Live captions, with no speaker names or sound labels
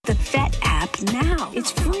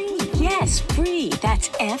It's free. Yes, free. That's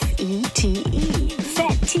FETE.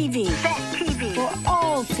 FET TV. FET TV. For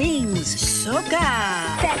all things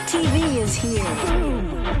soca. FET TV is here.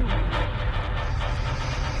 Boom.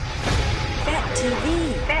 FET TV.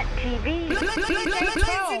 FET TV.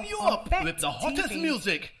 Blazing you up with the hottest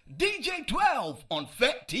music. DJ 12 on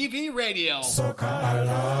FET TV Radio. Soca, I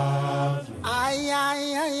love you. Ay,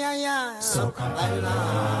 ay, ay, ay, ay. Soca, I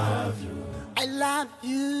love you. I love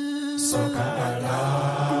you. Soca, I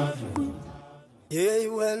love you. Yeah,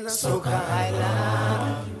 well, Soca, I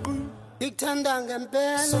love you. Iktandang Soca,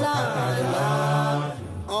 Bella. I love you.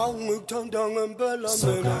 Oh, Iktandang Bella.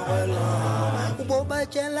 Soca, I love you.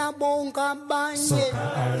 Bobachela bonga banye. Soca,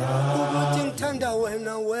 I love you. Tanda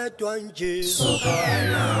wena wedwa nje. Soca, I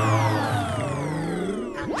love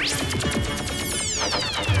you.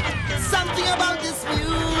 Something about this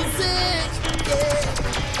music, yeah.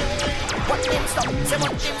 What name stop? Say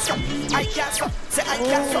what name stop? I can't stop. Say I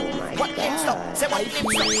can't stop. What name stop? Say what name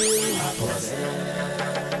stop?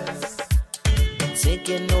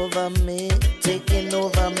 Taking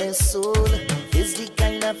over me soul is the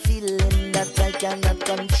kind of feeling that I cannot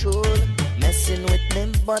control. Messing with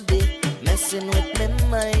me body, messing with me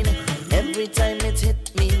mind. Every time it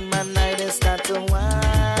hit me, man, I just start to whine.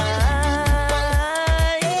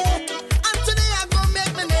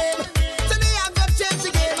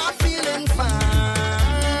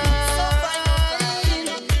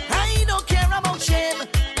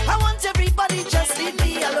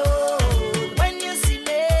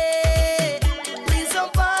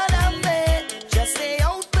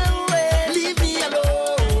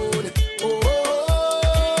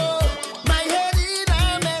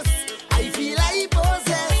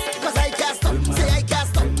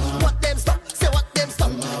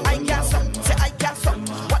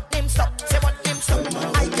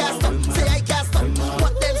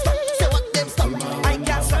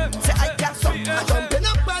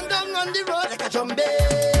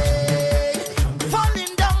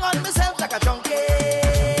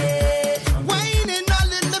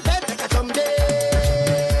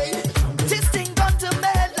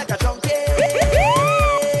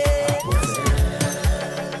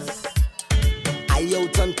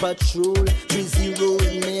 Patrol, 3-0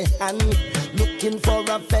 in me hand. Looking for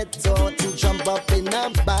a fetter to jump up in a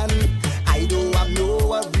band. I don't have no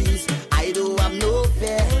worries, I don't have no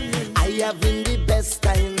fear. I having the best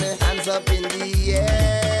time, hands up in the air.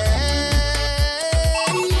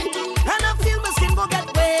 And I feel my skin go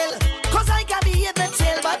get well, cause I can be in the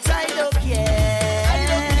tail, but I don't care.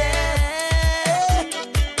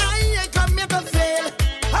 I ain't come here to fail.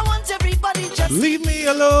 I want everybody just leave me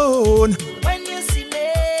alone. When you see me,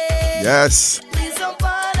 yes. Please don't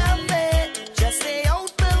bother me. Just stay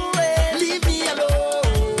out the way. Leave me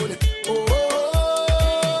alone.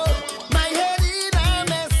 Oh, my head in a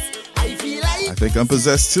mess. I feel like I think I'm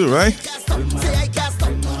possessed too, right?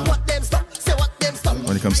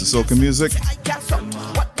 When it comes to soca music, I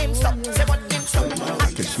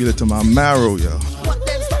can feel it to my marrow, yo.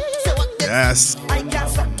 Yes. I can't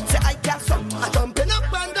stop. Say I can't stop. I'm jumping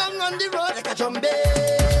up and down on the road like a jumbie.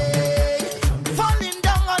 Falling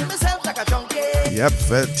down on myself like a junkie. Yep,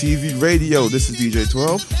 FET TV Radio. This is DJ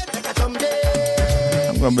 12.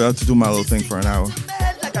 I'm gonna be able to do my little thing for an hour.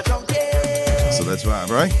 So that's vibe,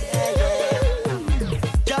 right?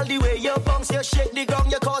 Girl, the way you bounce, you shake the ground,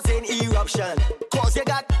 you're causing eruption. Cause you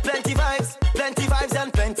got plenty vibes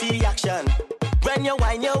and plenty action. When you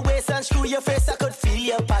wind your waist and screw your face, I could feel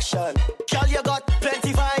your passion. Girl, you got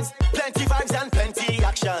plenty vibes and plenty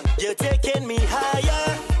action. You're taking me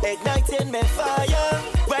higher, igniting me fire.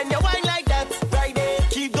 When you wind like that, Friday,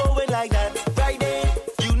 keep going like that, Friday.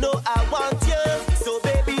 You know I want you, so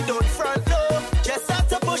baby don't front low. Just have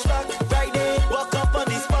to push back, Friday. Walk up on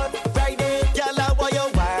the spot, Friday. Girl, I want you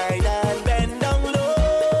wine and bend down low.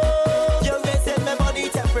 You're raising my body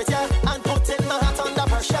temperature and putting my heart under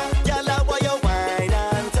pressure. Girl, I want you wine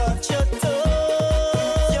and touch your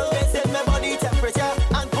toes. You're raising my body temperature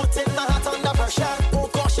and putting my heart under pressure. Oh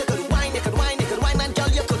gosh, you could wine, and girl,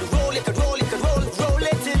 you could roll it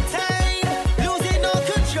in time, losing all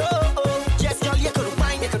control. Yes, girl, you could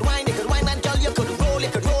wine, and girl, you could roll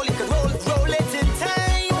it in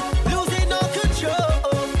time, losing all control.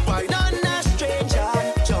 Wine on a stranger,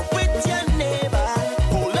 jump with your neighbor,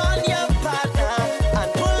 hold on your partner and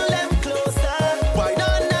pull them closer. Wine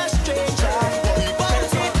on a stranger, worry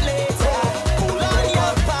about it later. Hold on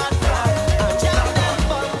your partner and jam them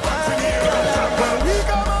bumper. When we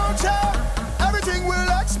come out here, everything will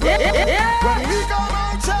explode. When we come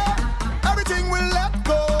out here, everything will let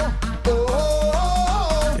go.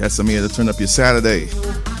 Yes, I'm here to turn up your Saturday.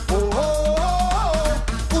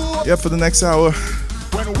 Yep, for the next hour,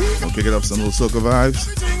 We'll kick it up some little soca vibes.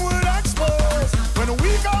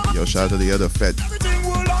 Yo, shout out to the other Fat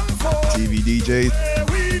TV DJs.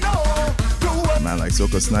 Man like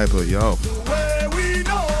Soca Sniper, yo.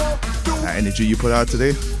 That energy you put out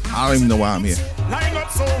today, I don't even know why I'm here.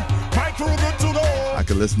 I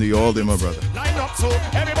can listen to you all day, my brother.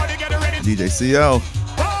 DJ CL.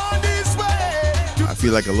 I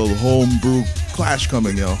feel like a little homebrew clash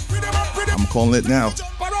coming, yo. I'm calling it now.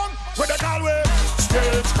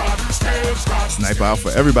 Sniper out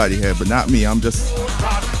for everybody here, but not me. I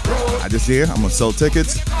just here. I'm gonna sell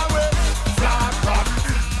tickets.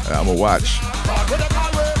 I'm gonna watch.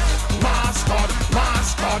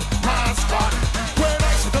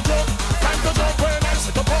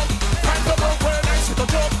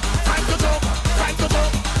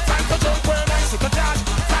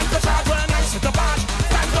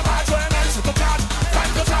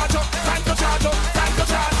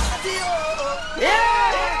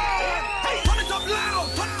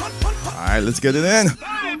 Alright, let's get it in.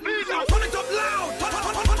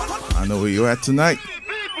 I know where you're at tonight.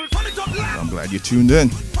 I'm glad you tuned in.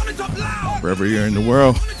 Wherever you're in the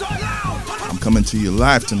world, I'm coming to you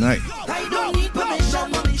live tonight.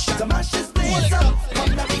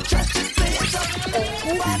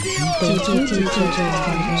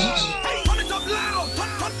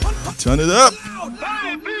 Turn it up.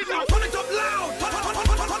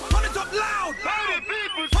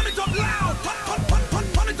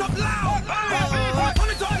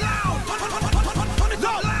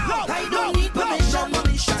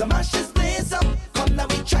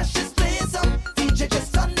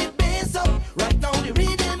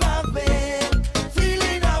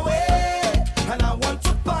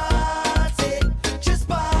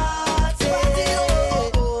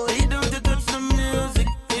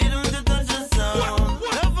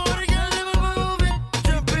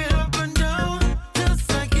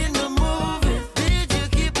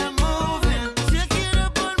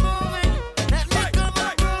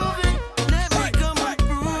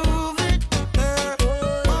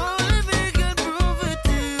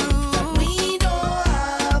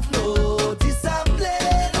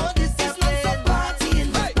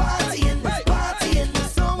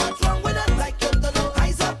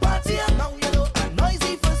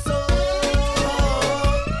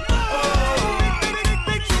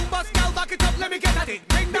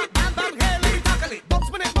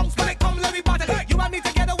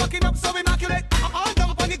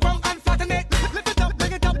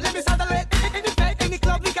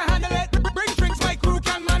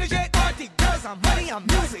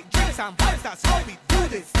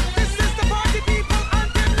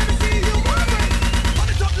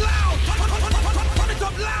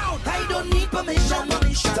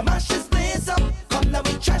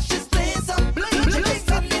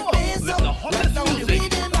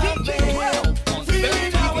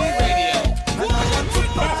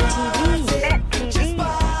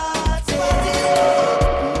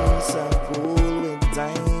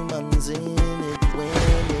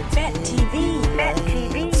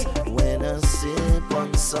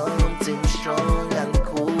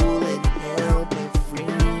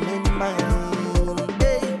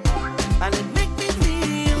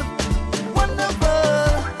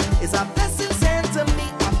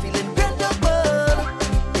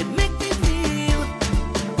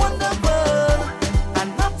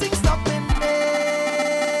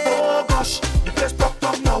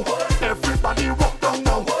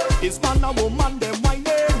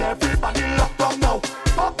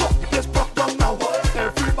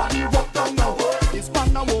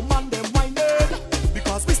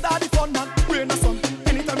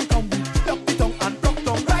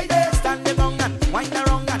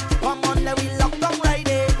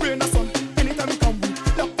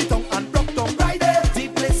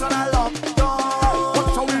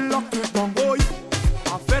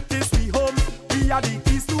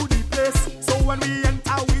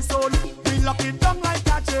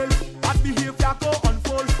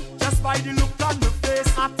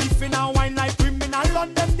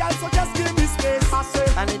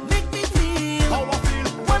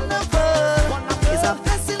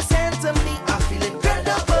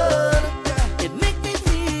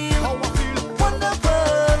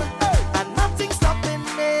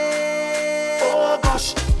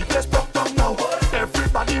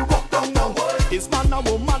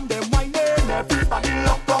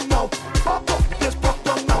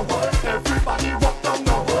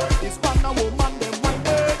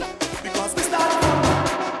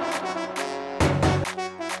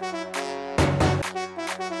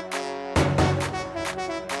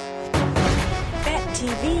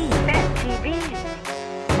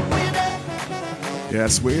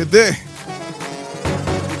 Yes, we're there.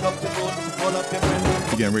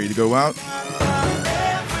 You getting ready to go out?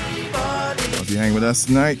 If you hang with us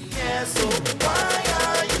tonight,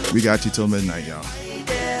 we got you till midnight, y'all.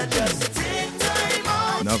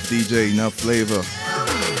 Enough DJ, enough flavor.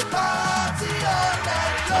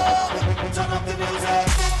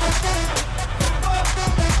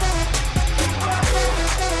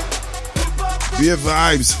 Be your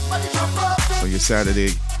vibes for your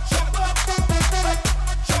Saturday.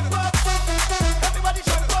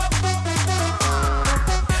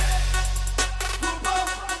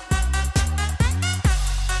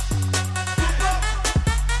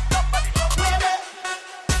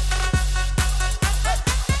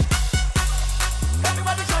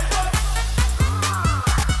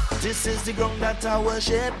 This is the ground that I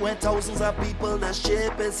worship, where thousands of people the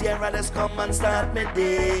shape is here, and let's come and start me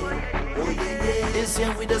day. Oh yeah, yeah. This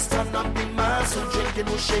here we just turn up the mass, who drinking,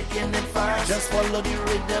 who shaking and fast. Just follow the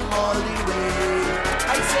rhythm all the way.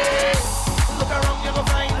 I say, look around, you go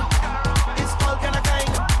find it's all kind of kind.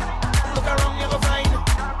 Look around, you go find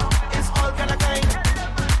it's all kind of kind.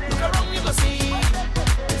 Look around, you go see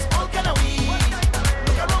it's all kind of weed.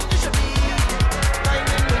 Look around, you should be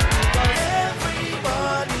finding with me, 'cause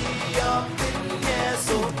everybody up in here.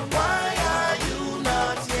 So why are you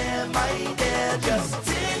not here, my dear? Just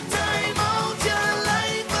take time out your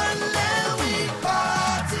life and let we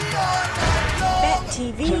party all night long. Fat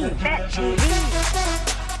TV, Fat TV.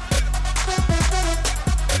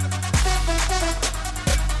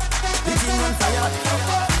 The thing on fire. The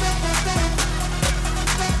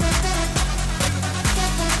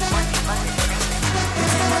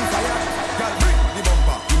thing on fire. Girl, bring the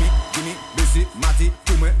bumper. Gimme, busy, Matty,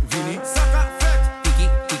 Kume, Vini. Saka, flex,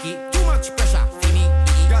 tiki, too much pressure, Vini.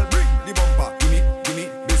 Girl, bring the bumper. Gimme,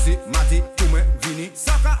 busy, Matty, Kume, Vini.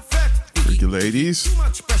 Saka, flex, Freaky ladies, too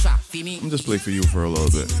much pressure, Vini. I'm just play for you for a little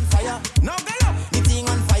bit. Fire. Now go up. The thing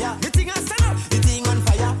on fire. The thing on stand up. The thing on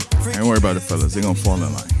fire. Ain't worry about it, fellas. They gonna fall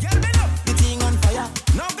in line. Girl, bend up. The thing on fire.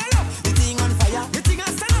 Now go up. The thing on fire. The thing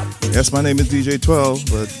on stand up. Yes, my name is DJ 12,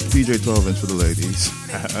 but DJ 12 is for the ladies.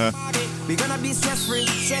 We gonna be stress-free,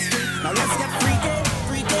 stress-free. Now let's get freaky,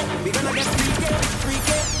 freaky. We gonna get freaky,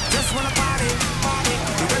 freaky. Just wanna party, party.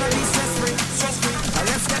 We gonna be stress-free, stress-free. Now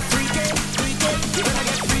let's get freaky, freaky. We gonna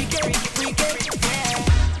get freaky, freaky. Yeah.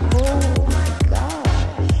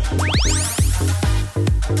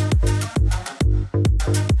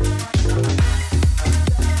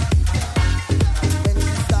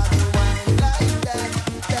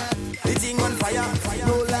 The thing on fire,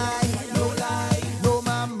 no lie, no lie, no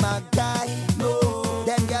mama guy, no.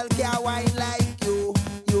 Them girl can't wine like you,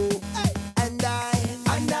 and I,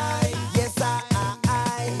 yes I.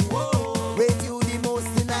 Wait you the most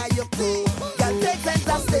in your crew. Girl take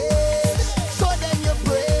center stage, show them your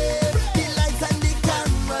brave. The lights and the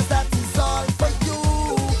cameras, that is all for you.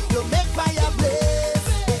 You make fire blaze,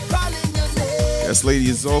 they calling your name. Yes, ladies,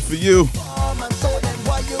 it's all for you. Come and show them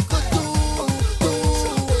what you could do.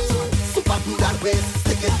 Super glue that waist,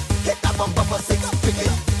 stick it. Hit that bumper for 6, pick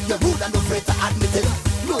it. You're rude and afraid to admit it.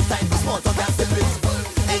 No time for small talk and sip it.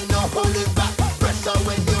 Ain't no holding back. Pressure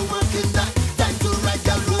when you're working that. Time to ride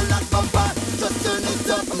your roller bumper. Just turn it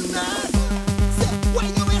up now. Say, why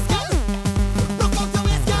you waist, girl? Rock out your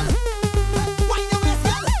waist, girl. Why you waist,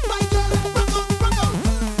 girl? My girl, rock out.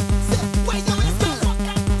 Say, why you waist, girl?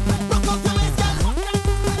 Rock out your waist, girl.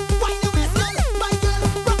 Why you waist, girl? My girl,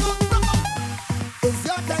 rock out. It's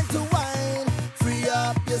your time to whine. Free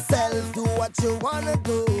up yourself. Do what you wanna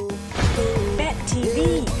do. Fat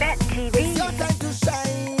TV, Fat TV. It's your time to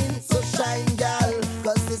shine. So shine, girl.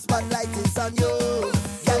 'Cause this spotlight is on you.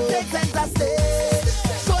 Girl, take center stage.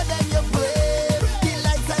 Show them you're brave. The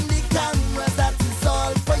lights and the cameras, that is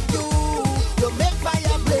all for you. You make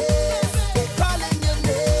fire blaze. They calling your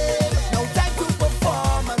name. Now time to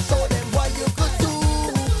perform and show them what you could do.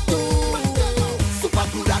 Super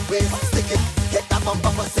glue that waist, stick it. Hit that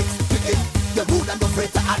bumper for 6, pick it. You're rude and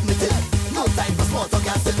afraid to admit it. No time for small talk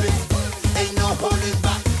and sip it. Ain't no holding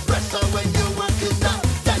back. Pressure when you're working now.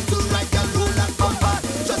 Time to ride your roller bumper.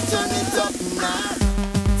 Just turn it up now.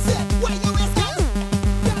 Say, why you waist, girl?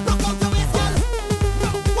 Rock out your waist, girl.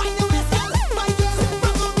 Why you waist, girl? My girl,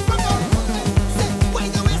 rock out. Say, why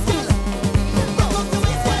you waist, girl? Rock out your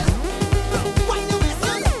waist, girl. Why you waist,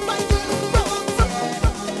 girl? My girl, rock out.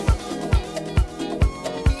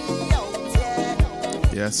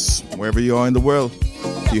 Yes, wherever you are in the world,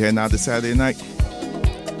 you heading out this Saturday night,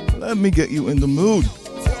 let me get you in the mood.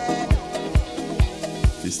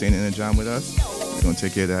 If you're staying in the jam with us, we're going to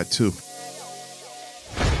take care of that too.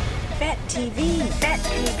 Fat TV, Fat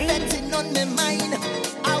TV. Betting on my mind,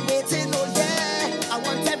 I'm waiting, oh yeah. I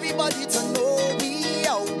want everybody to know we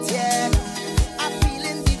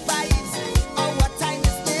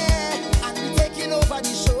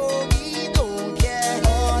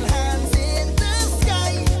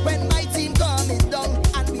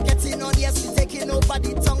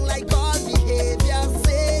the tongue like all behavior.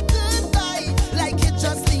 Say goodbye, like it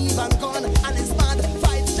just leave and gone. And it's mad,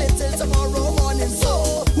 fight straight till tomorrow morning.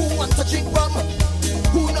 So, who wants to drink rum?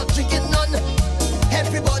 Who not drinking none?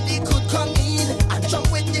 Everybody could come in and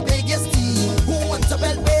jump with the biggest team. Who wants to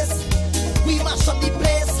belt bass? We mash up the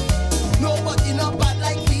place. Nobody not bad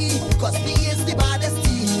like we, cause we is the baddest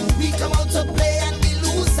team. We come out to play and we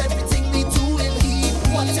lose everything we do in heat.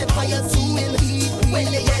 Whatever you do in heat, when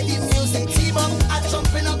you hear the music, team up. I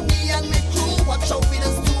jumping up me and my crew. Watch how we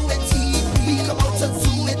just do it heat. We come out to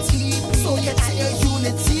do it heat. So get in your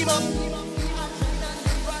unit, team up.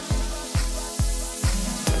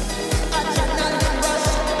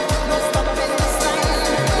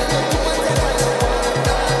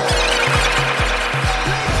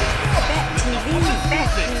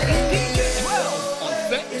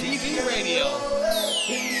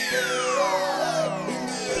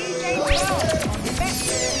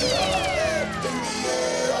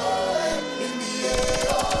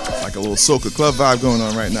 Like a little soca club vibe going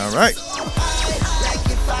on right now, right?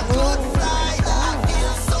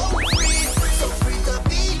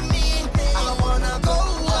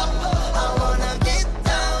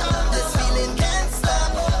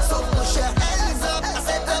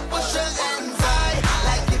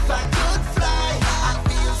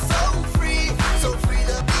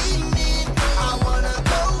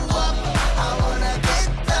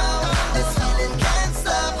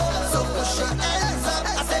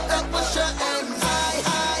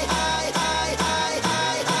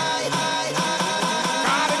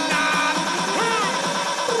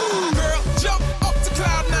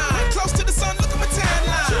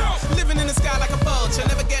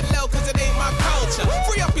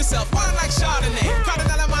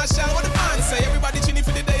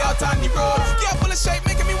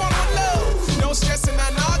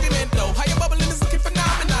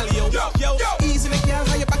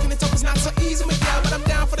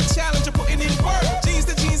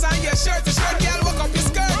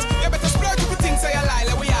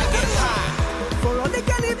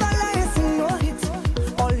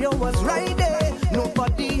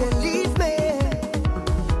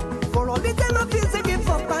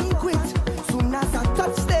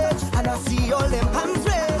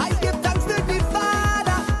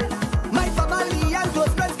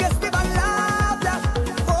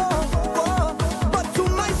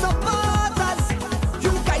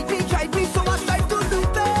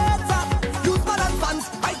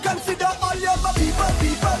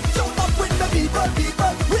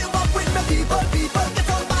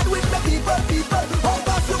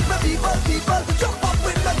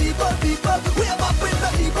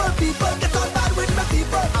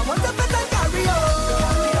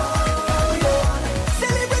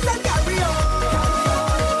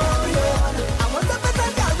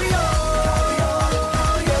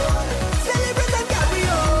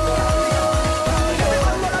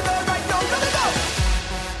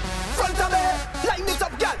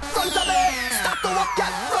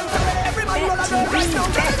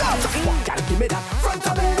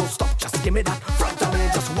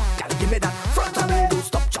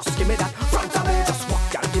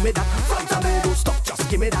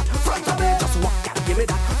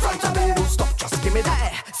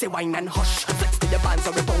 Wine and hush, flex to the bands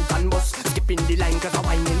or rebound and bust. Skipping the line cause I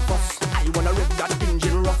whine in fuss. I wanna rip that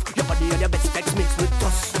engine rough. Your body and your best flex mixed with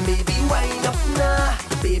dust. Baby wine up now,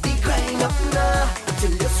 baby grind up now.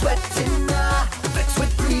 Till you're sweating now, flex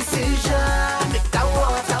with precision. Make that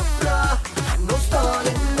water flow, and no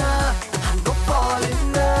stalling now, and no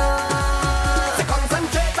falling now. So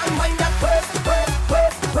concentrate and wind that waist.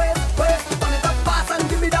 Turn it up fast and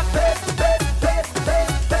give me that pace.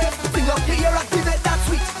 Bring up your ear, activate that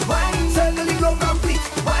sweet wine, circling round complete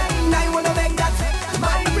wine. I wanna make that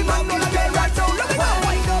mine. Every man know that get right now. Look at that.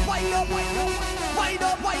 Wind up.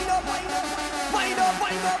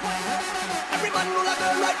 Every man know that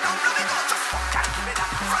get right now. Look at that. Just walk and give me that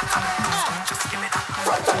front of me. Just give me that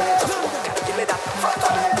front of me. Just walk and give me that front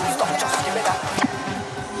of me. Stop, just give me that.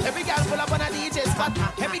 Every girl pull up on a DJ spot.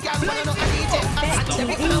 Every girl wanna know a DJ.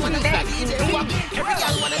 Every girl wanna give a DJ. Every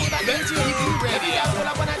girl wanna give a DJ. Every girl pull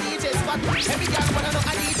up on a DJ spot. Every girl wanna know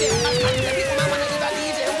a DJ. Every woman wanna give a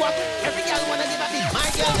DJ. Every girl wanna give a DJ. My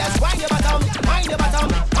girl, just wind your bottom, wind your bottom,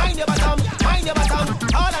 wind your bottom, wind your bottom.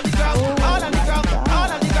 All on the ground, all on the ground,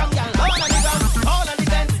 all on the ground, girl. All on the ground, all on the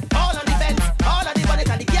fence, all on the fence, all on the bonnet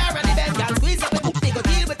and the car and the bed. Girl, squeeze up the hook, they go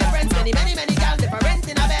deal with the friends. Many girls different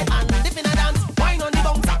in a bed and dip in a dance. Wine on the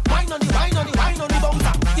bouncer, wine on the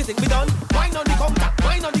bouncer. You think we done? Wine on the counter,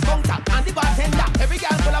 and the bartender. Every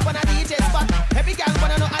girl pull up on a DJ spot. Every girl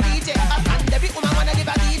wanna know a DJ, and every woman wanna give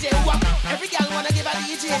a DJ. Every girl wanna give a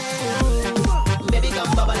DJ. Baby girl.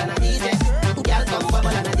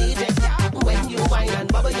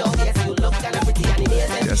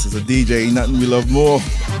 DJ, ain't nothing we love more.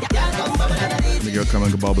 The girl come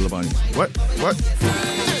and go bubble up on you. What?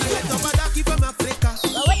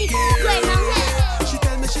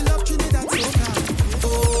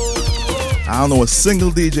 I don't know a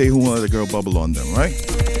single DJ who wanted a girl bubble on them, right?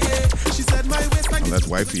 Unless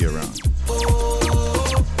wifey around.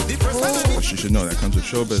 But she should know that comes with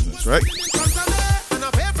show business, right?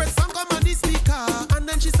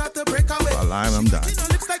 While lying, I'm dying.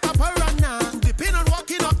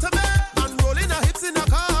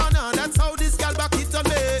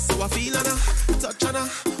 So I feel on her, touch on her,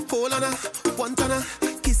 hold on her, want on her,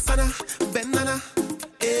 kiss on her, bend on her.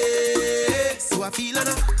 So I feel on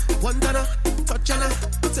her, want on her, touch on her,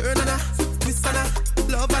 turn on her, twist on her,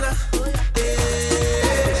 love on her.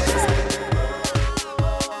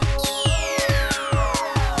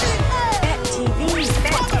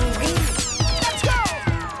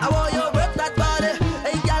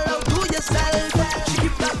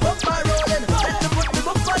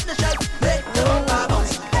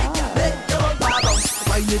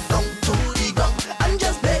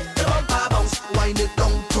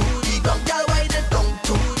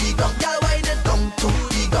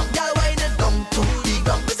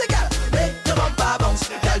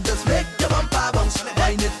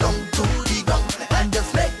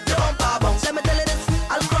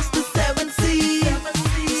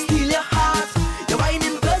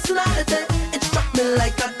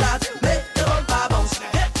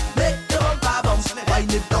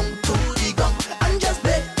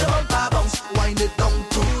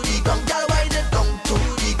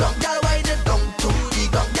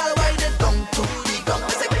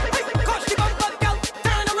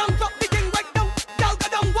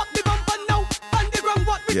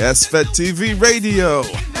 Yes, Fet TV Radio.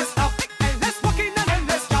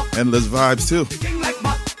 Endless vibes too.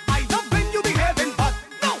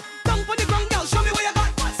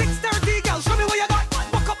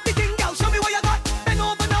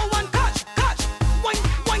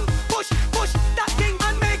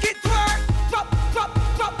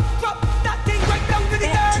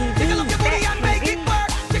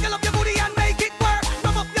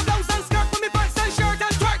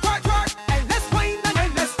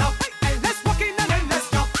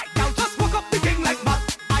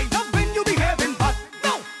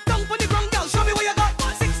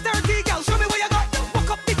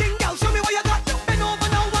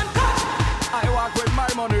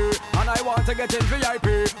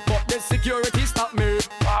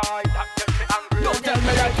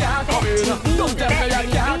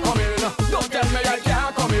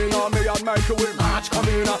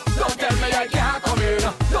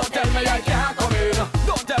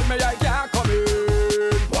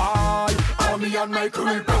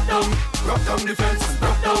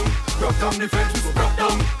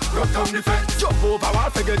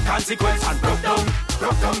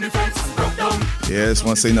 Yes,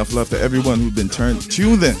 want to say enough love to everyone who's been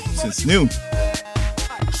tuned in since noon.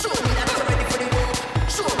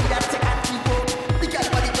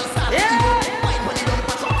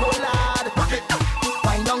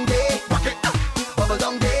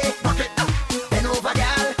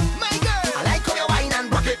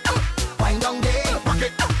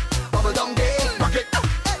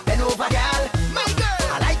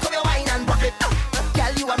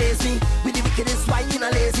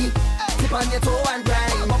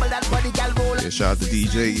 Shout out to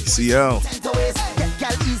DJ CL,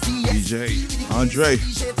 DJ Andre.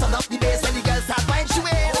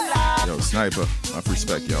 Yo, Sniper, enough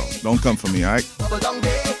respect, y'all. Don't come for me, alright?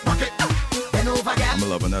 I'ma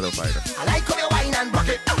love another fighter. I like how you wine and rock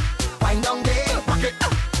it, wine down there, rock it,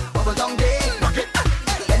 bubble down there, rock it,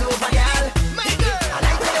 bend over, girl. I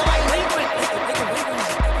like how you wine.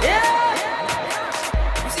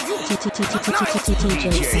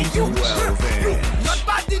 Not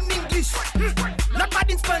bad in English, not bad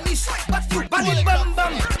in Spanish, but you bad in bum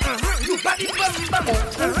bum. You bad in bum bum.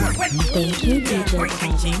 Thank you, DJ.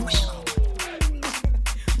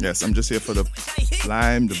 Yes, I'm just here for the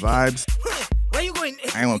lime, the vibes. Where you going?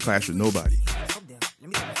 I ain't gonna clash with nobody.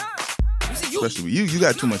 Especially with you. You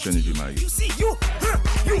got too much energy, man. You see, you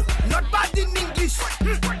not bad in English,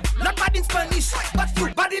 not bad in Spanish, but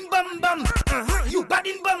you bad in bum bum. You bad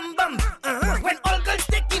in bum bum. When all girls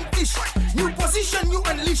taking fish, new position you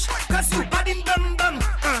unleash, cause you bad in bum bum.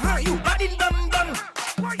 You bad in bum bum.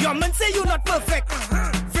 Your man say you not perfect,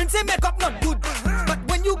 friends say makeup not good, but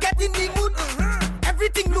when you get in the mood,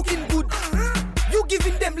 everything looking good. You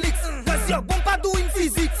giving them licks, cause your bumper doing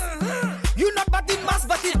physics. You not bad in mass,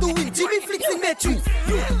 but it's doing Jimmy flicks in the tune.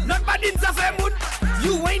 You not bad in Zafir Moon.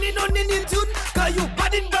 You whining on the new tune, cause you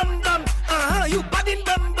bad in bum bum. You bad in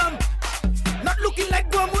bum bum. Not looking like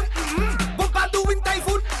Gomun.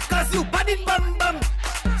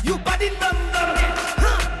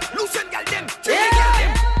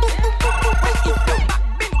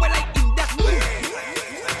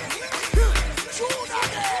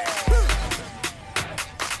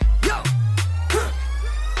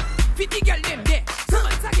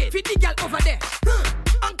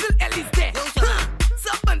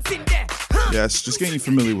 Yes, just getting you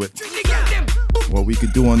familiar with what we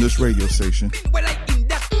could do on this radio station.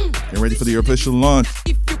 Get ready for the official launch,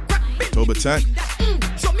 October 10th.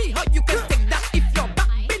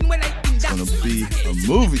 It's gonna be a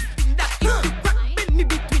movie.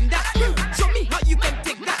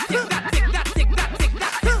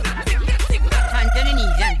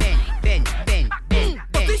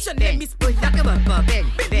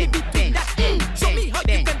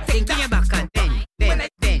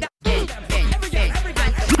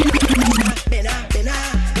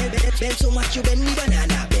 Bend so much you bend the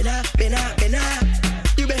banana,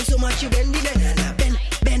 you bend so much you bend the banana,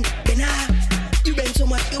 you bend so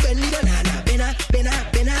much you bend the banana,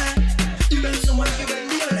 you bend so much you bend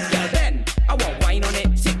the banana. Girl, bend, I want wine on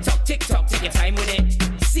it. Tick tock, take your time with it.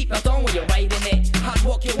 Seatbelt on when you're riding it. Hard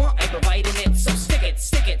work you want, I providing it. So stick it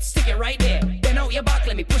right there. Bend out your back,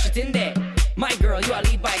 let me push it in there. My girl, you are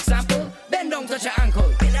lead by example. Bend down, touch your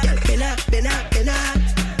ankle. Girl, bena.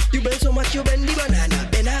 You bend so much you bend the banana,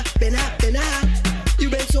 bena. You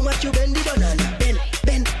bend so much you bend the banana,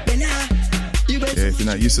 bena. You bend. Yeah, if you're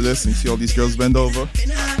not used to this and you see all these girls bend over, I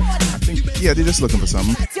think, yeah, they're just looking for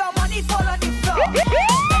something. Your money fall on the floor.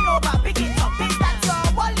 Bend over, pick it up, it's that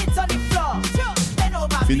your wallet on the floor. Bend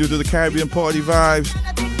over. If you're new to the Caribbean party vibes,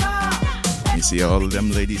 you see all of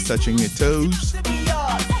them ladies touching their toes. I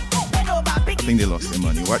think they lost their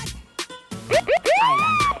money. What?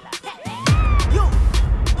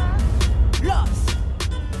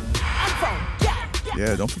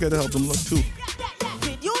 Yeah, don't forget to help them look too.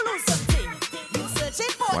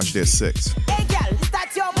 Watch their six. Hey girl, is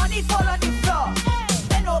that your money fall on the floor?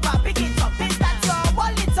 Bend over, pick it up, is that your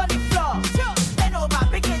wallet on the floor? Bend over,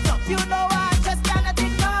 pick it up, you know I just cannot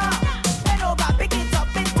ignore. Bend over, pick it up,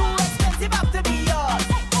 it's too expensive up to be yours.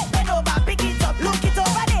 Bend over, pick it up, look it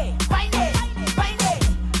over there. Find it,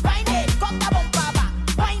 cock the bumper back.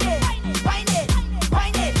 Find it,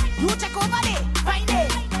 you check over there. Find it,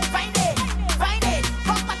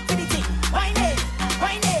 come back to the thing. Find it,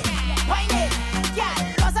 yeah,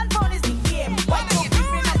 cause and phone is the game. Why don't you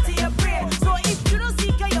bring that to your brain? So if you don't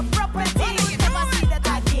seek your property, you never see that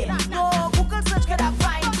again. No Google search could have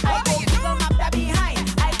find. I go Google map that behind.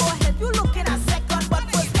 I go help you look in a second, but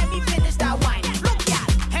first let me finish that wine. Look, yeah,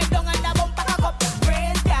 head down and the bumper cock up.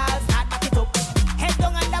 Praise God, start back it up. Head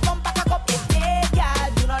down and the bumper cock up. Yeah,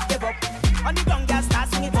 girl, do not give up. On the ground, girl, start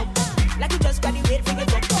swing it up. Like you just graduate, bring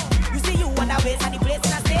it up. You see you on the waist and the place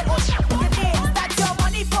in a state. Oh, that's your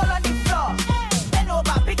money fall on the floor. Bend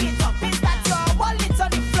over, pick it up. Is that your wallet on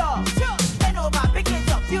the floor? Bend over, pick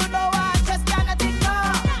it up. You know I just cannot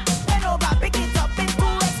ignore. Bend over, pick it up. It's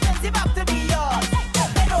too expensive up to be yours.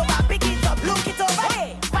 Bend over, pick it up. Look it over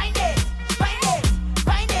there. Find it.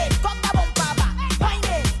 Cock the bumper back. Find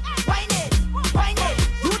it.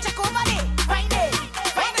 You check over there. Find it.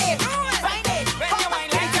 Come back.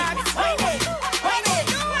 Find it.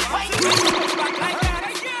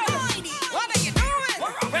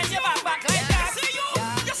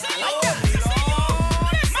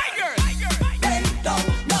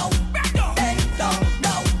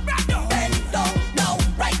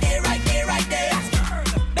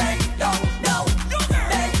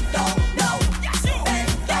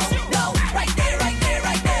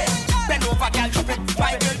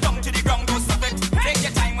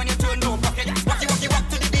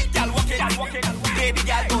 Baby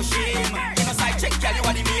girl, no shame. You know side chick, girl, you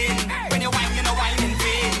are the main. When you whine, you know whine in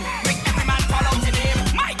vain. Make every man call out your name.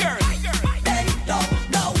 My girl. Bend down,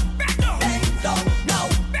 no. Right there. Bend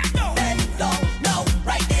down, no.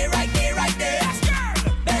 Right there.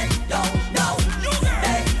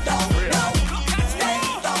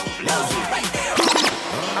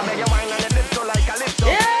 I make you whine and dip so like a lift.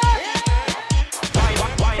 Yeah.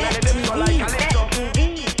 Whine and dip so like a lift.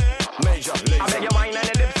 Major. I make you whine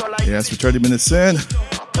and dip so like. Yes, we're 30 minutes in.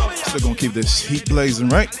 Still gonna keep this heat blazing,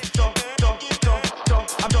 right?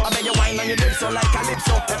 I bet you wine on your lips so like a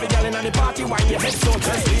calypso. Every girl in the party wine your head so.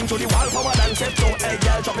 Just lean to the wall forward and step so. Hey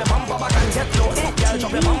girl, drop your bumper back and get low. Hey girl,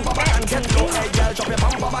 drop your bumper back and get low. Hey girl, drop your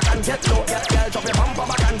bumper back and get low. Girl, drop your bumper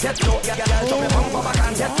back and get low. Girl, drop your bumper back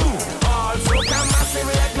and get low. Also come massive,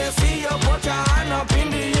 let me see you put your hand up in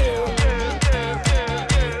the air.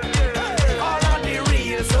 All of the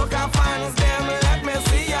real soca fans, them let me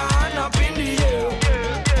see your hand up in the air.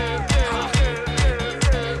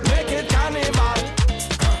 Make it carnival.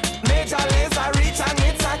 Major laser reach and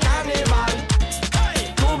it's a carnival.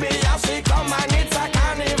 Kobayashi come and it's a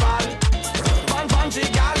carnival.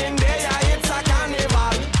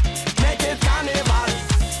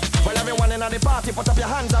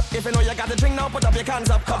 If you know you got the drink now, put up your cans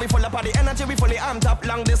up. Cause we full up of the energy, we fully amped up.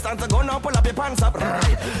 Long distance to go now, pull up your pants up.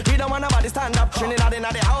 We don't want nobody stand up. Trinidad in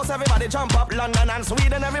the house, everybody jump up. London and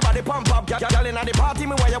Sweden, everybody pump up. Girl in the party,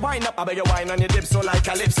 me where you wind up. I beg you wine on your dip so like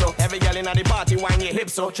calypso. Every girl in the party, wine your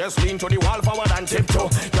hips so. Just lean to the wall forward and tiptoe.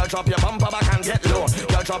 Girl drop your bumper back and get low.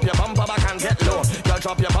 Girl drop your bumper back and get low. Girl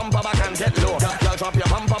drop your bumper back and get low. Girl drop your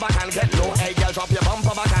bumper back and get low. Hey girl drop your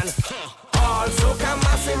bumper back and also come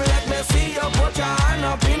massive, let me see you put your hand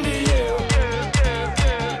up in the air.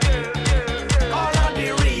 All of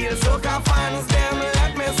the real soca fans, them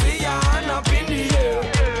let me see your hand up in the air.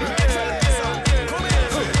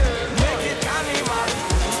 Make it carnival.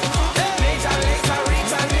 Major leagues are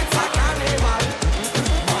reach and it's a carnival.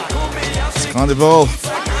 It's Carnival.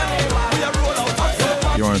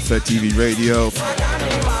 You're on Fat TV Radio.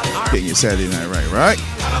 Getting your Saturday night right?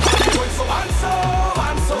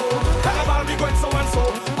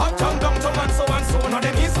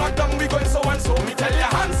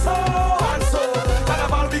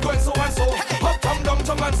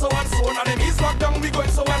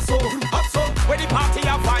 Where the party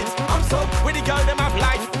have vibes, I'm so. Where the girl them have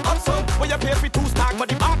life, I'm so. Where you pay for 2 stars, but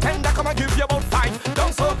the bartender come and give you about 5.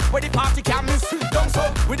 Don't so. Where the party can miss, don't so.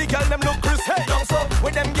 Where the girl them look crisp, hey, don't so.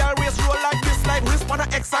 Where them girl waist roll like this, like wrist on a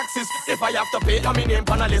X-axis. If I have to pay, I'm in name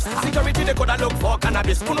on a list. Security they coulda look for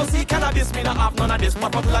cannabis. Who no see cannabis, me not have none of this.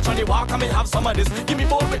 But popular Johnny Walker, me have some of this. Give me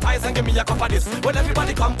bowl with eyes and give me a cup of this. When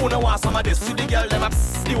everybody come, who no want some of this. See the girl them a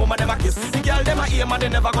pss, the woman them a kiss. The girl them a aim and they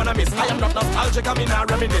never gonna miss. I am not nostalgic, I mean I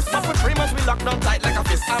reminisce. But for 3 months we locked down tight like a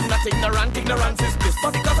fist. I'm not ignorant, ignorance is bliss.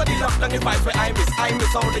 But because of the lockdown, it vibes where I miss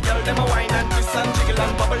how the girl them a wine and twist and jiggle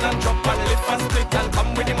and bubble and jump and lift and split and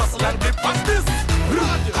come with the muscle and grip. What's this?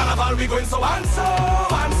 Carnival we going so and so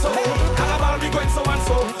and so. Carnival we going so and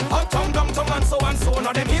so. Uptown, downtown and so and so.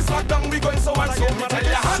 Now them is lockdown we going so and so. Me tell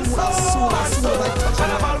you and so and so.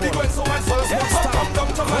 Carnival we going so and so. Uptown,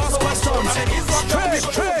 downtown and so and so. Now them is lockdown we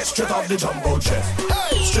going so and so. Straight off the jumbo jet.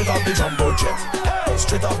 Straight off the jumbo jet.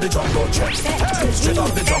 Straight off the jumbo jet. Straight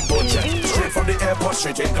off the jumbo jet. Straight from the airport,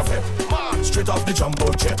 straight in the flip. Straight off the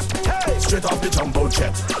jumbo jet. Straight off the jumbo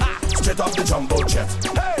jet. Straight off the jumbo jet.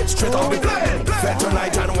 Straight off the plane. Fed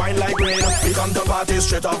tonight and wine like rain. We come to party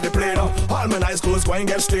straight off the plane. All my nice clothes going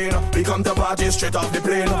get stained. We come to party straight off the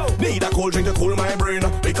plane. Need a cold drink to cool my brain.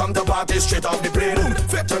 We come to party straight off the plane.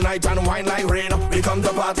 Fed tonight and wine like rain. We come to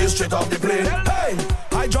party straight off the plane. Hey,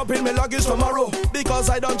 I drop in my luggage tomorrow because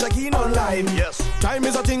I don't check in online. Yes, time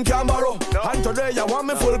is a thing can borrow. And today I want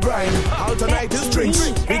me full grind. All tonight is drinks.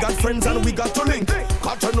 We got friends and we got to link.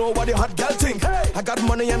 Got to know what the hot girl think. I got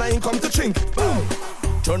money and I ain't come to drink. Boom.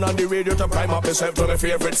 Turn on the radio to prime up yourself to my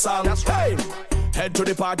favorite song. Hey, head to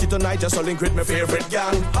the party tonight just to link with my favorite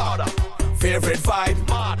gang. Harder, favorite vibe,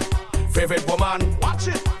 mad, favorite woman. Watch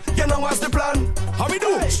it. You know what's the plan? How we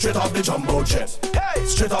do? Hey. Straight off the jumbo jet. Hey,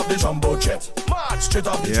 straight off the jumbo jet. Mad. Straight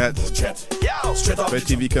off the jumbo jet. Yeah, straight off. Fat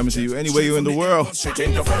TV comes to you anywhere you're in the world. Straight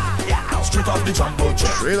in the front. Yeah, straight off the jumbo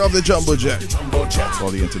jet. Straight off the jumbo jet. Jumbo jet.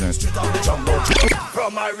 All the internet. Straight off the jumbo jet.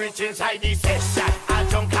 From my riches, I need session. I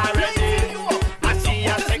drunk already. I see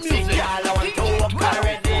a sexy girl, I want to walk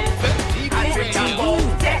already. I drink a bowl,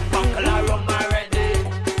 buckle around already.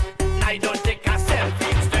 I don't take a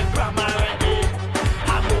selfie, Instagram already.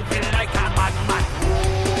 I'm moving like a madman.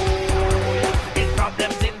 It's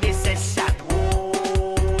problems in this session.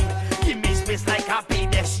 Give me space like a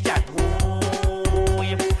pedestrian.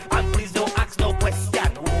 And please don't ask no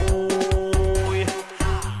question.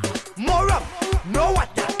 More up, no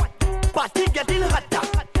water. Party getting hotter.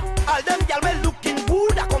 All them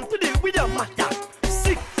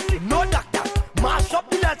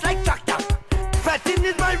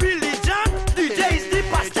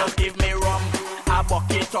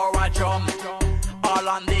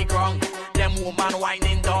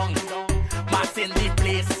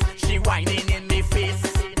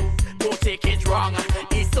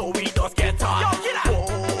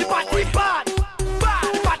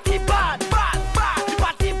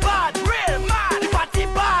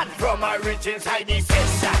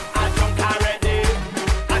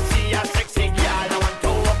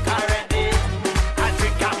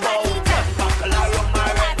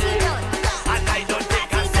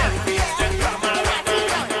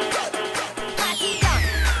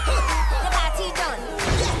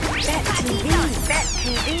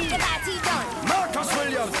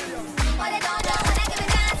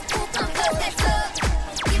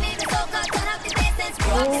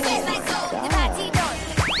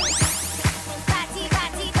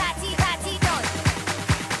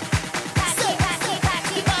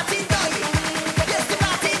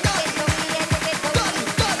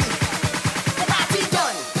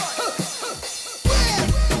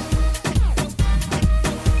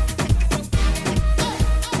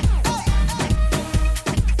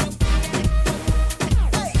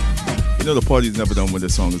You know the party's never done when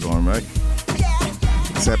this song is on, right?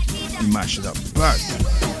 Except you mash it up. But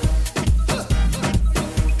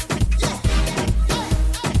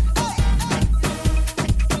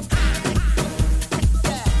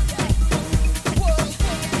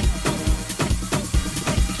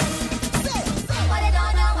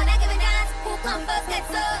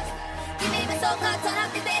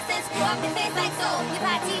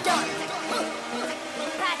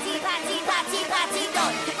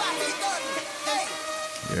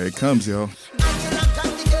here it comes, yo.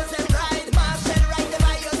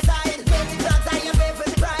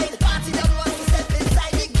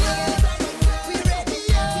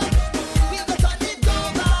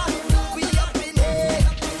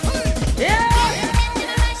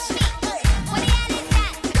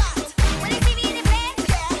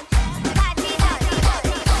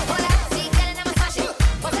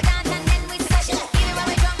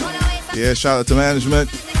 Yeah, shout out to management.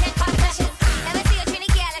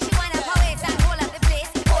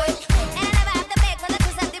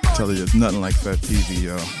 Tell you there's nothing like Fat TV,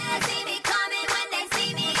 yo.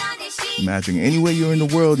 Imagine anywhere you're in the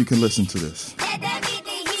world, you can listen to this.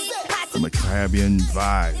 From a Caribbean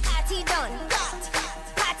vibe.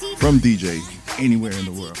 From DJ, anywhere in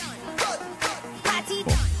the world.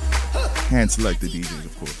 Well, hand-selected DJs,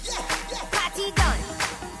 of course.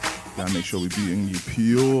 Gotta make sure we bring you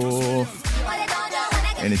pure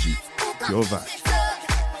energy, pure vibe.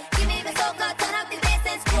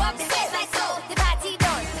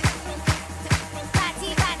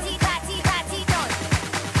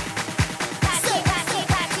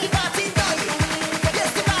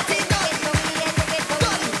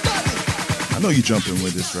 I know you're jumping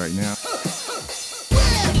with us right now.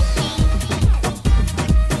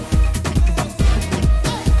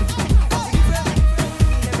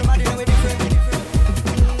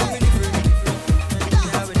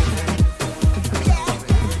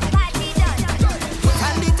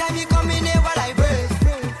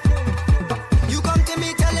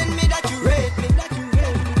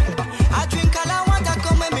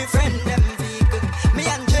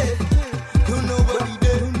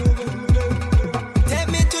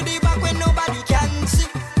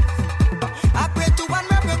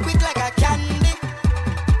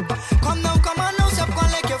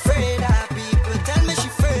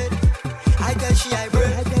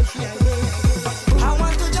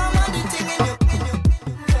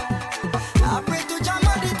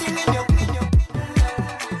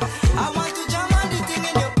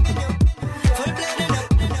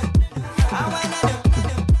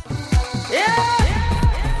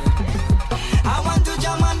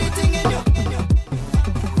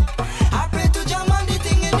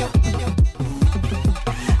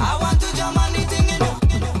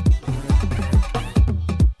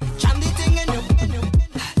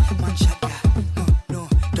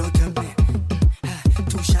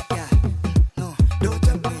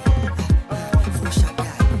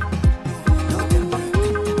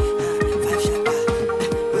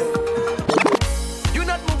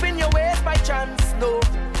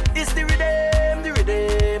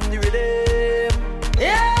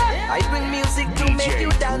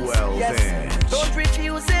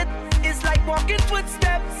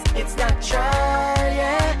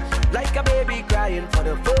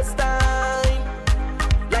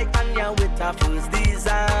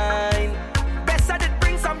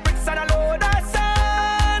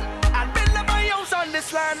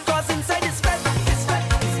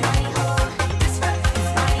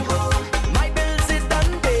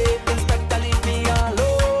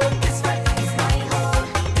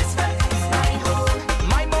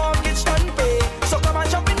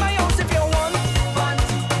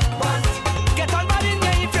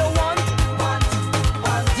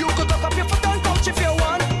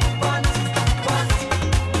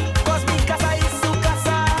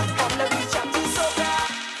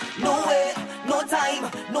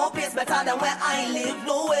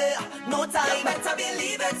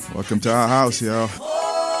 Welcome to our house, yo.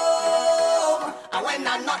 Home, and when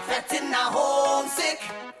I'm not fetting, I'm homesick.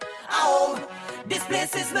 Home, this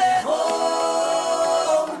place is my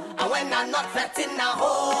home. And when I'm not fetting, I'm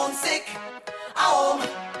homesick. Home,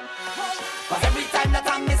 cause every time that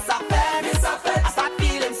I miss a fed, I start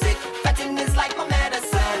feeling sick. Fetting is like my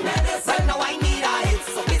medicine. Right now I need a hit,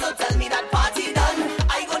 so please don't tell me that party done.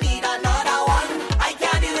 I go need another one. I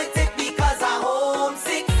can't deal with it because I'm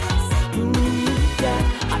homesick.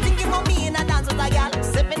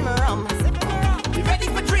 Sipping my rum, ready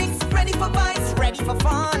for drinks, ready for vibes, ready for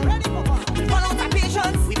fun. Run out of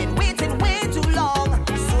patience, we've been waiting way too long.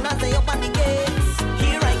 As soon as they open the gates,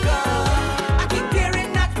 here I come. I keep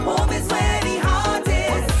hearing that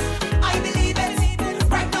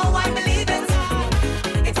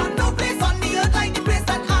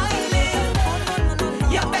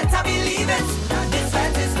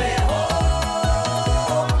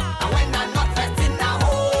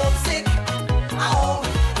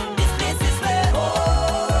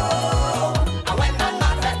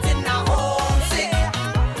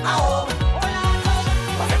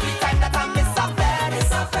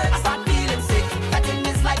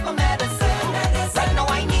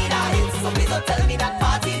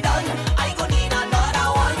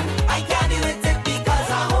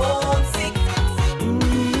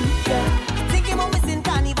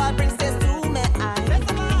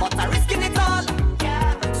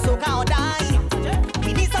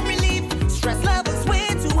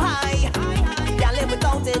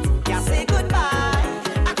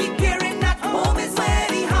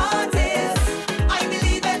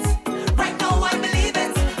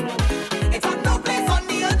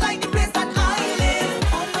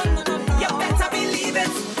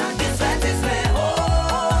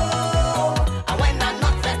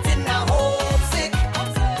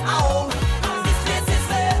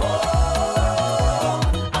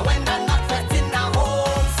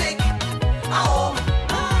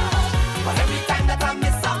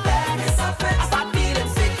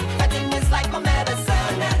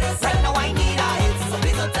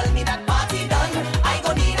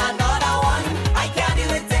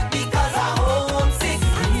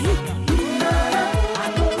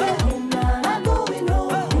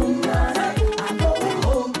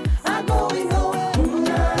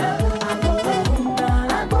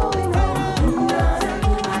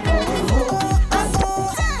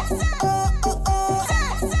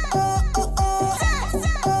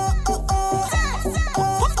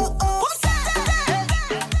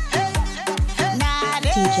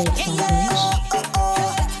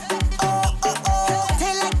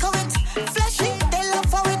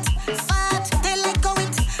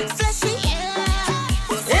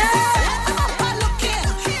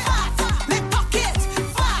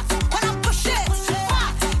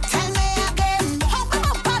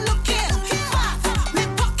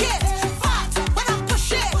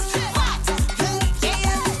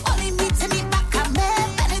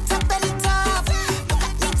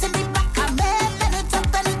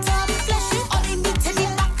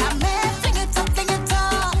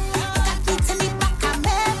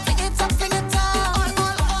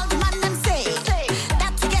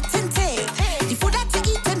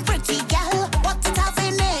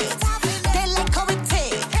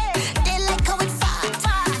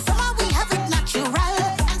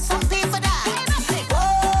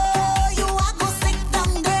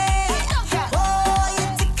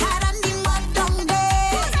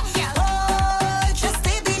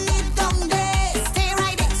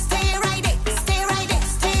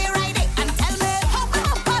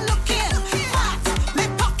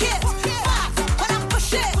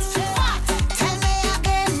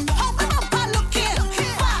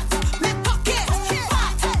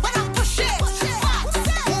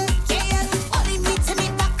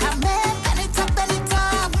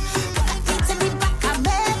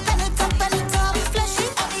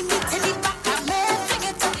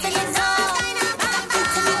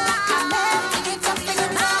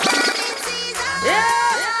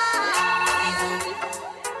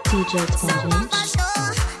DJ Savage.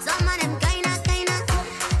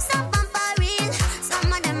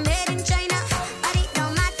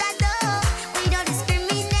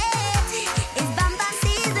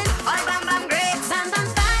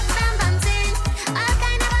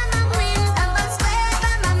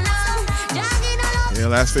 Yeah,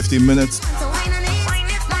 last 15 minutes.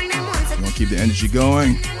 Gonna keep the energy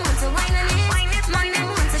going. It's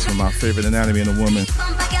one of my favorite anatomy in a woman.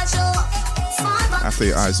 After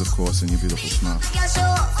your eyes, of course, and your beautiful smile.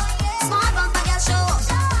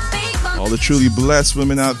 All the truly blessed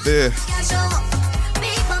women out there.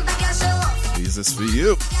 This is for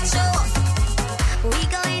you.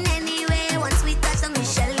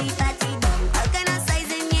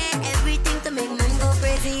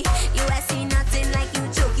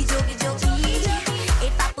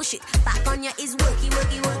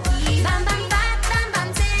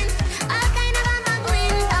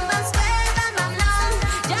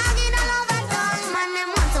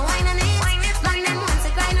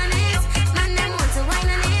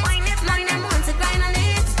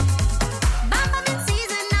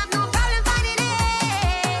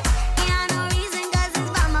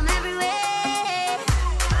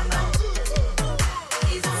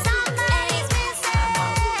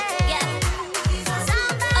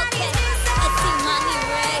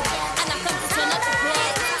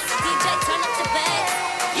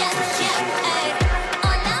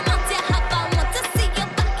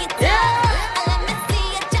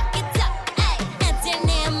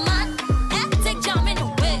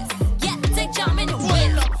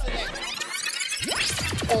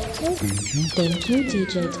 Thank you,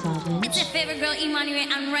 DJ 12 It's your favorite girl, Imani Ray,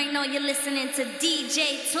 and right now you're listening to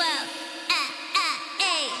DJ 12.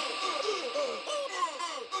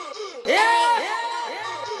 Yeah.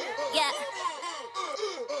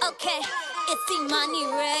 Okay, it's Imani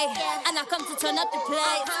Ray, and I come to turn up the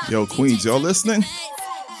place. Yo, Queens, y'all listening?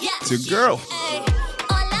 Yeah. It's your girl.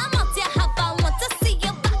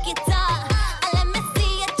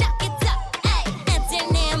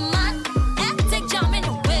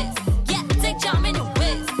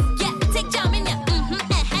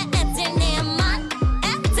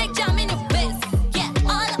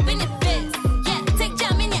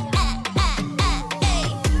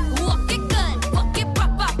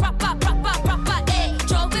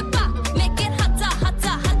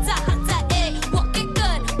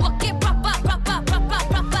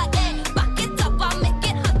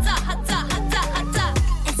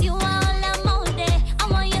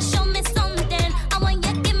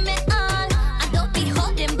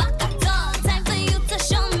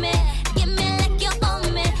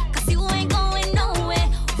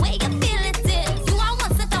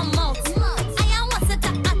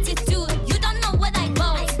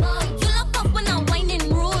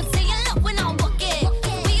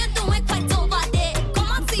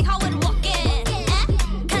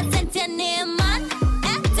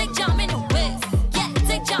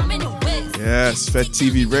 Yes, Fet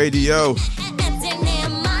TV Radio.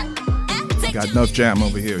 Got enough jam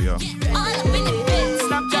over here, y'all.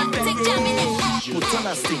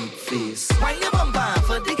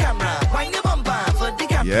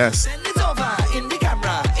 Yes. We're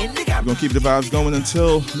gonna keep the vibes going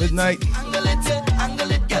until midnight.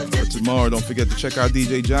 But tomorrow, don't forget to check out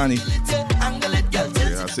DJ Johnny.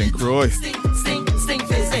 Yeah, St. Croix.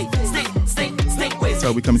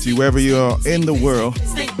 So we coming to you wherever you are in the world,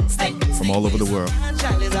 from all over the world.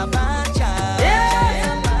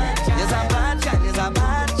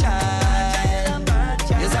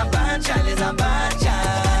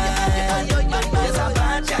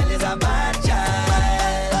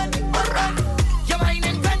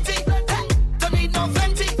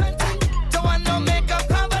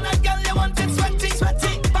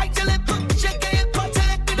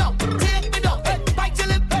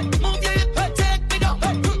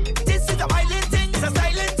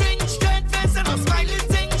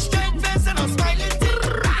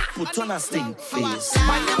 Stink face.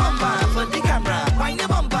 Wind your bumper for the camera. Wind your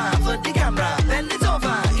bumper for the camera. Bend it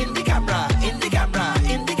over in the camera. In the camera.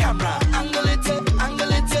 In the camera. Angle it,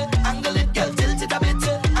 angle it, angle it, girl. Tilt it a bit.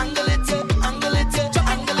 Angle it, angle it,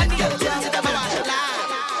 angle it, girl. Tilt it a bit.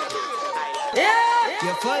 Yeah.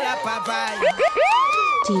 You're full of papa.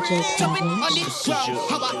 DJ Savage. On this show,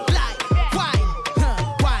 how about life? Wine,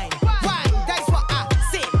 that's what I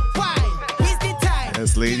say. Wine, waste the time.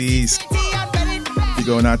 Yes, ladies. You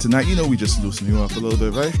going out tonight? You know we just loosen you up a little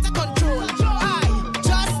bit, right?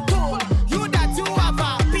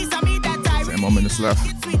 Same minutes left.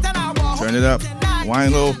 Turn it up.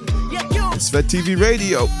 Wine low. It's Fet TV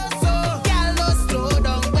Radio.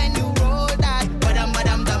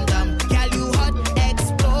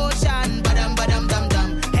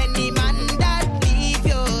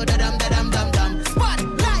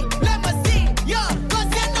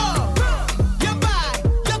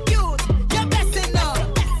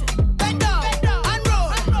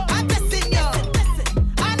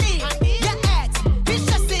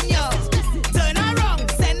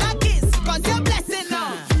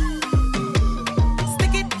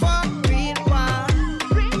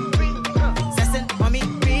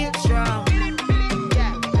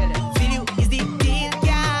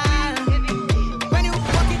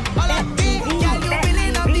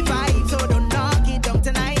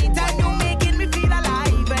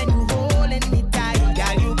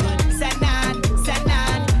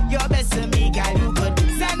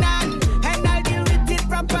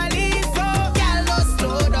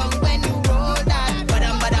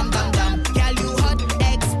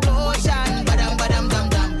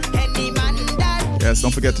 Yes,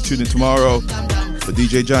 don't forget to tune in tomorrow for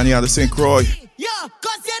DJ Johnny out of St. Croix. Yeah,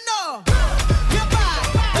 cause you know, you're bad,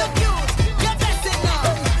 you're cute, you're blessed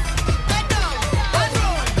now. Bend down, and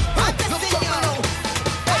roll, I'm blessing you.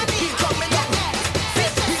 And he's coming up,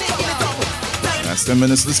 he's blessing you. Last 10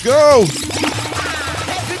 minutes, let's go.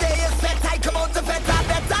 Every day is sweat, I come out to sweat, I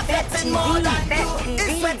better sweating more than you.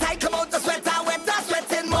 It's sweat, I come out to sweat, I wetter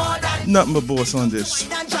sweating more than you. Nothing but boss on this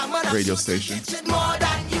radio station. More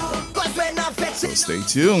than you, cause when I fetch So stay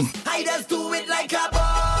tuned. I just do it like a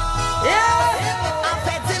boss. Yeah. I'm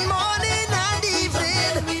fetching morning and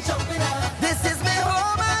evening. This is my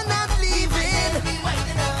home, I'm not leaving.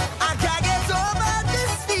 I can't get over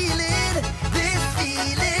this feeling,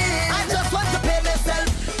 I just want to pay myself.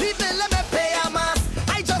 People let me pay a mass.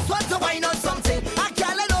 I just want to wine on something. I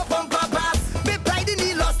can't let no bumper pass. Me pride in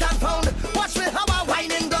the lost and found. Watch me how I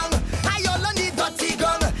whining down. I all need dirty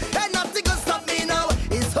gun. And nothing can stop me now.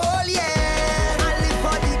 It's whole year. I live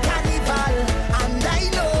for the carnival. And I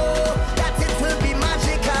know that it will be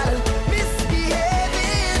magical.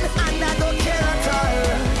 Misbehaving and I don't care at all.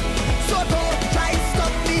 So don't try to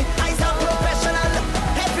stop me. I'm a professional.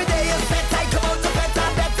 Every day is sweat. I come out to sweat. I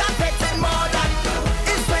better sweating more than you.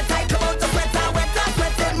 It's sweat. I come out to sweat. I wetter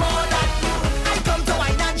sweating more than you. I come to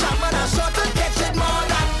wine and jam and I short and catch it more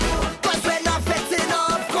than you. Cause when I'm fetting,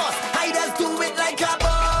 of course, I just do it like a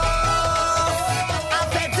boss. I'm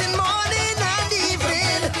fetting morning and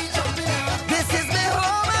evening. This is my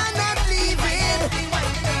home, I'm not leaving.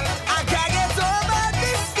 I can't get over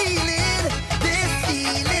this feeling,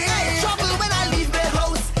 Trouble when I leave my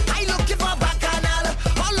house. I looking for bacchanal.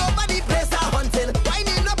 All over the place I hunting.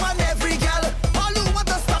 Winding up on every girl. All who want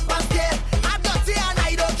to stop and stare. I'm dirty and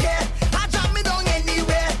I don't care. I drop me down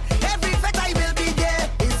anywhere. Every fete I will be there.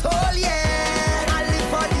 It's whole year. I live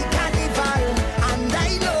for the carnival. And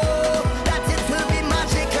I know that it will be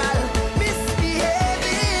magical.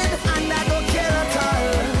 Misbehaving and I don't care at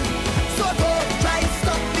all. So don't try to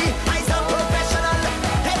stop me. I'm a professional.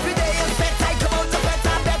 Every day is sweat. I come out to sweat.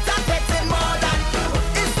 I better sweating more than you.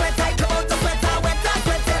 It's sweat. I come out to sweat. I wetter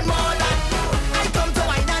sweating more than you. I come to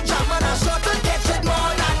wine and jam and I short and catch it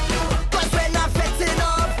more than you. Cause when I'm fetting,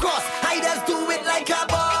 of course, I just do it like a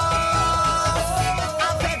boss.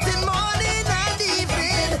 I'm fetting morning and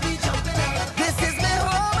evening. This is my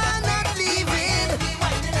home, I'm not leaving.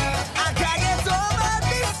 I can't get over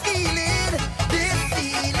this feeling,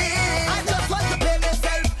 I just want to pay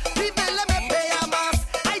myself. People let me pay a mass.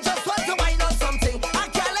 I just want to wine on something. I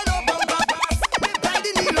can't let no bumper pass. Me pride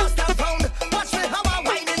in the lost and found. Watch me how I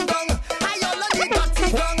whining down. I all on the dirty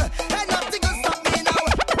gun. And nothing can stop me now.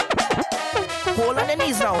 Hold on the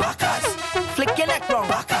knees now. Backers. Flick your neck round.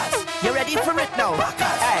 Backers. You ready for it now?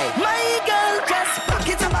 Backers. Hey. My girl just back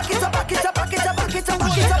it up, back it up, back it up, back it up, back it up,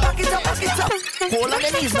 back it up, back it up, back it up. Hold on the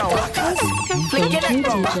knees now. Backers. Flick your neck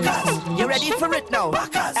round. Backers. You ready for it now?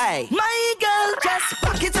 Backers. Hey. My girl just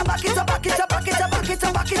back it up, back it up, back it up, back it up, back it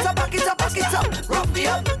up, back it up, back it up, back it up. Rough me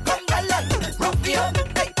up, come gallant. Rough me up.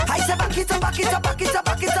 Hey. I say back it up, back it up, back it up,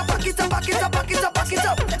 back it up, back it up, back it up, back it up, back it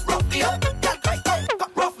up. Rough me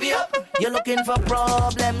up, rough me up. You're looking for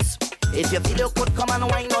problems. If you feel you could come and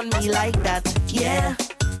whine on me like that, yeah.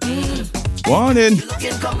 Warning. You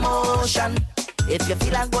looking commotion. If you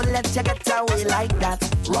feel I'm gonna let you get away like that,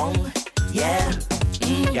 wrong, yeah.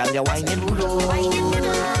 Girl, you're whining rude.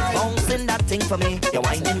 Bouncing that thing for me. You're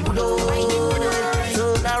whining rude.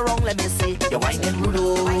 Turn around, let me see. You're whining rude.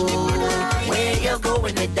 Where you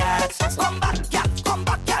going with that? Come back, girl. Come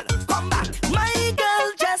back, girl. Come back. My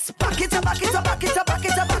girl, just back it up, back it up, back it up, back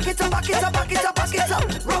it up, back it up, back it up, back it up, back it up.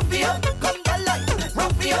 Rough me up, come gallant.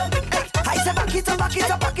 Rough me up. I say back it up, back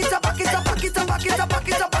it up, back it up, back it up, back it up, back it up, back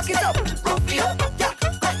it up, back it up. Rough me up, yeah.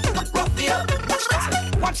 Rough me up.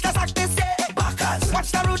 Watch the softness, backers.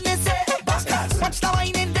 Watch the rudeness, backers. Watch the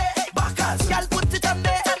whining there, backers. Girl, put it on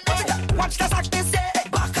there. Watch the softness,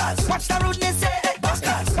 backers. Watch the rudeness,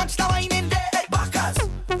 backers. Watch the whining there, backers.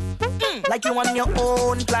 Like you on your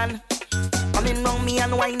own plan. Coming on me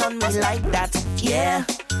and whine on me like that, yeah.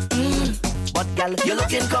 But girl, you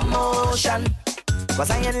looking commotion. Cause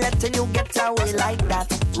I ain't letting you get away like that,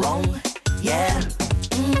 wrong, yeah.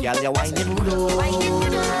 Girl, you're whining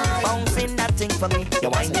rude. Bouncing that thing for me.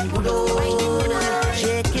 You're whining rude.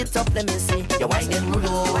 Shake it up, let me see. You're whining rude.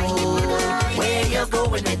 Where you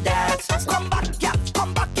going with that? Come back, girl.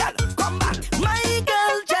 Come back, girl. Come back. My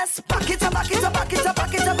girl, just back it up, back it up, back it up,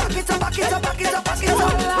 back it up, back it up, back it up, back it up, back it up.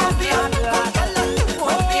 Rough me up,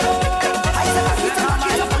 rough me up. I said back it up,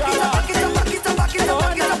 back it up, back it up, back it up, back it up, back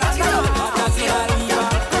it up, back it up, back it up.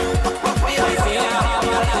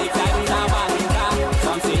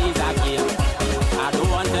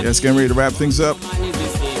 Yes, getting ready to wrap things up.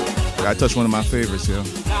 Gotta touch one of my favorites here.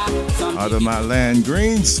 Out of my land,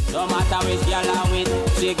 Greens. No matter which girl I'm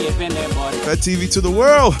with, she giving the body. Fat TV to the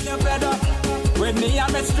world. With me, I'm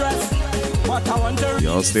stressed. What I want to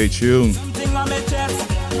Y'all stay tuned. something on my chest.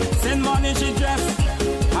 Send money, she dress.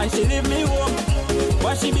 And she leave me home.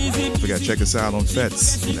 But she busy. Forgot to check us out on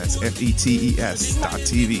FETS. That's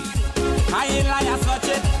FETES.TV. I ain't lie, I touch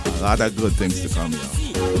it. A lot of good things to come,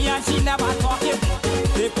 y'all. Me and she never talk it.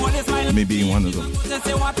 The police might Me being one of them.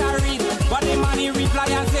 say what I read. But the man he reply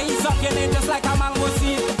and say he's sucking it just like a mango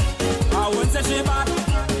seed. I won't say she bad.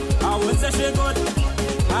 I won't say she good.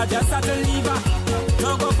 I just had to leave her.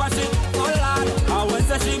 No go for shit. Oh Lord. I won't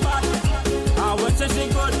say she bad. I won't say she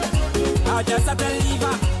good. I just had to leave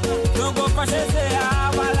her. No go for shit. Say I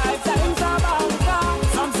have a lifetime about her.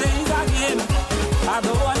 Some say it's a game. I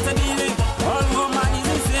don't want to deal it. All woman is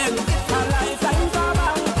the same. A lifetime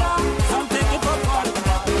about her. Some take it for fun.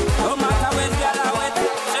 No matter where girl I went,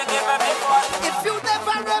 she give a big one. If you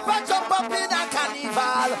never ever jump up in a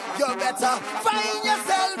carnival, you better find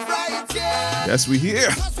yourself right here. Yes, we here.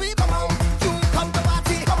 Come on, you come to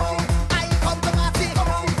party. Come on, I come to party. Come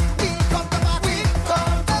on, we come to party.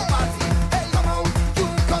 Come to party. Hey, come on, you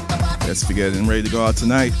come to party. Let's be getting ready to go out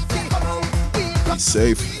tonight. Be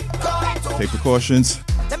safe. Take precautions.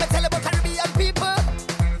 Let me tell you about Caribbean people.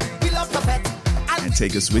 We love to pet. And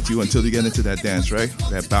take us with you until you get into that dance, right?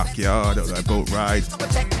 That backyard or that boat ride.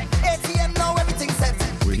 ATM now, everything set.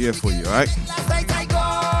 We're here for you, all right? Last night I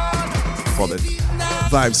gone For the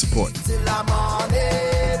vibe support. till the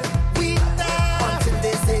morning. We now until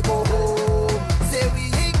they say go home. Say we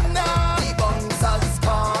ignore the bouncers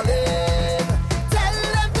calling. Tell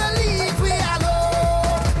them to leave we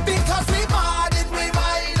alone. Because we bad in we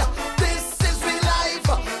mind. This is we life.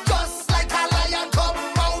 Just like a lion come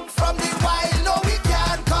out from the wild. No, we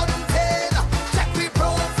can't contain. Check we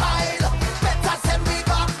profile. Better send we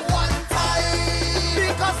back one time.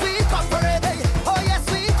 Because we come for it. Oh yes,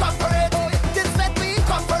 we come for it. This let we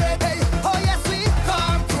come for it. Oh yes, we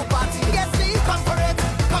come to party. Yes, we come for it.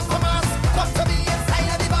 Come from us. Come to me inside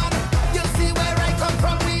of the band. You'll see where I come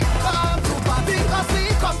from. We come to party. Because we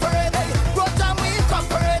come for it. Road jam, we come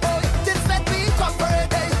for it. This let we come for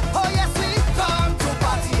it. Oh yes, we come to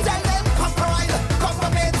party. Tell them come for it. Come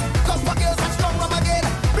from it. Come for girls and strong rum again.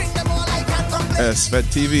 Bring them all I can from Yes, Fat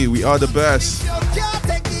TV, we are the best. You can't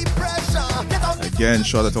take the pressure. Get out Again,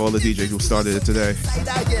 shout out to all the DJs who started it today.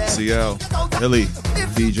 CL, Hilly,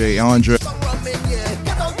 DJ Andre,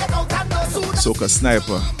 Soca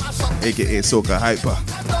Sniper, aka Soca Hyper,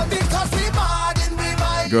 because we bad in we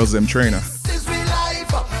mind. Girls Them Trainer, This is we life.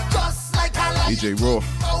 Just like a lion DJ Raw.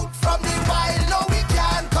 out from the wild. No, we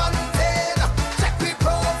can't contain. Check we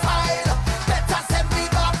profile. Better send me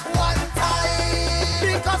back one time.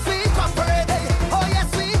 Because we come for it. Oh yes,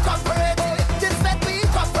 we come for it. This let we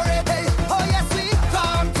come for it. Oh yes, we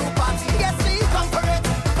come to party. Yes, we come for it.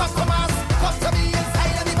 Come from us. Come to me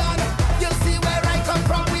inside of the band. You'll see where I come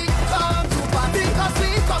from. We come to party. Because we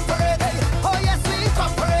come for it. Oh yes, we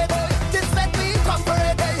come for it. This let we come for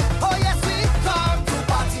it. Oh yes, we come to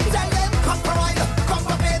party. Tell them come for it. Come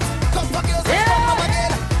for it. Come for girls and come from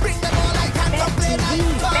again. Bring them all I can complain. I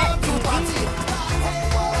come to party.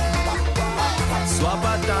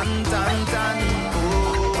 Swabba dan dan dan.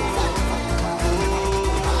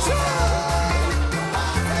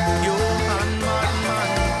 Yo man man man.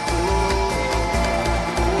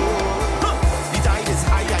 The tide is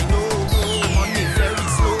high, I know. Money very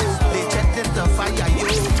slow. They check the fire, yo.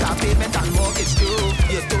 Car payment and mortgage due.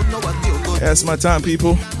 You don't know what you go. That's my time,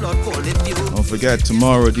 people. Blood calling you. Don't forget,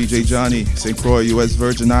 tomorrow, DJ Johnny, St. Croix, U.S.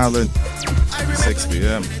 Virgin Island, 6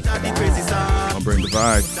 p.m. I'll bring the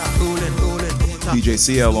vibe. DJ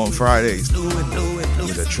CL on Fridays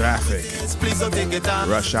with the traffic. Please don't take it down.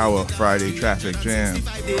 Rush hour Friday traffic jam.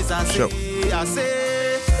 Show. I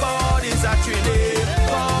say, God is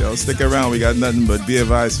actually Yo, stick around. We got nothing but beer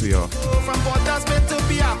vibes for y'all. from Port Aspen to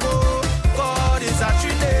Piaco. God is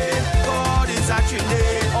actually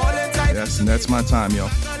all inside. Yes, and that's my time, yo.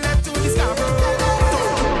 Let to his Scarborough.